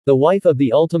The wife of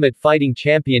the Ultimate Fighting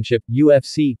Championship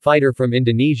 (UFC) fighter from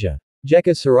Indonesia,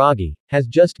 Jeka Saragih, has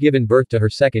just given birth to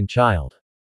her second child.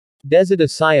 Desita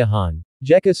Siahaan,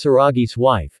 Jeka Saragih's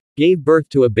wife, gave birth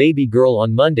to a baby girl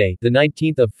on Monday, the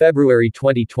 19th of February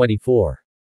 2024.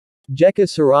 Jeka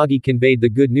Saragih conveyed the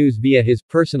good news via his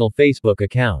personal Facebook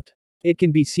account. It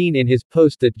can be seen in his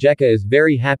post that Jeka is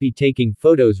very happy taking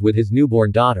photos with his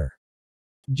newborn daughter.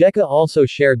 Jeka also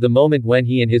shared the moment when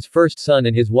he and his first son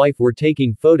and his wife were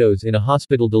taking photos in a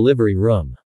hospital delivery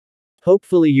room.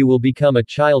 "Hopefully you will become a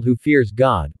child who fears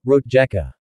God," wrote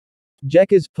Jeka.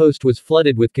 Jeka's post was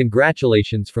flooded with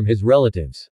congratulations from his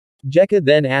relatives. Jeka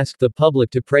then asked the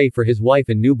public to pray for his wife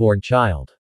and newborn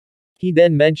child. He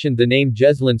then mentioned the name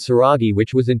Jeslin Saragih,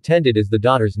 which was intended as the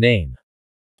daughter's name.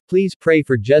 "Please pray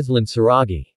for Jeslin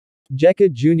Saragih.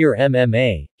 Jeka Jr.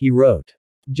 MMA," he wrote.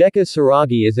 Jeka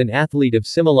Saragih is an athlete of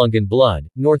Simalungun blood,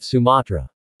 North Sumatra.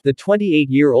 The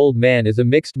 28-year-old man is a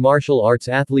mixed martial arts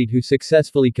athlete who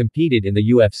successfully competed in the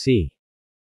UFC.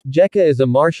 Jeka is a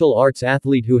martial arts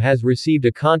athlete who has received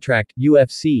a contract,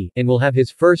 UFC, and will have his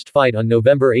first fight on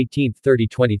November 18,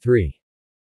 2023.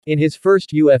 In his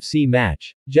first UFC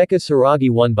match, Jeka Saragih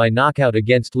won by knockout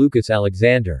against Lucas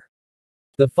Alexander.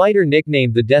 The fighter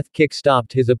nicknamed the Death Kick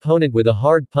stopped his opponent with a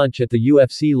hard punch at the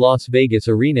UFC Las Vegas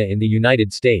arena in the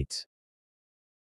United States.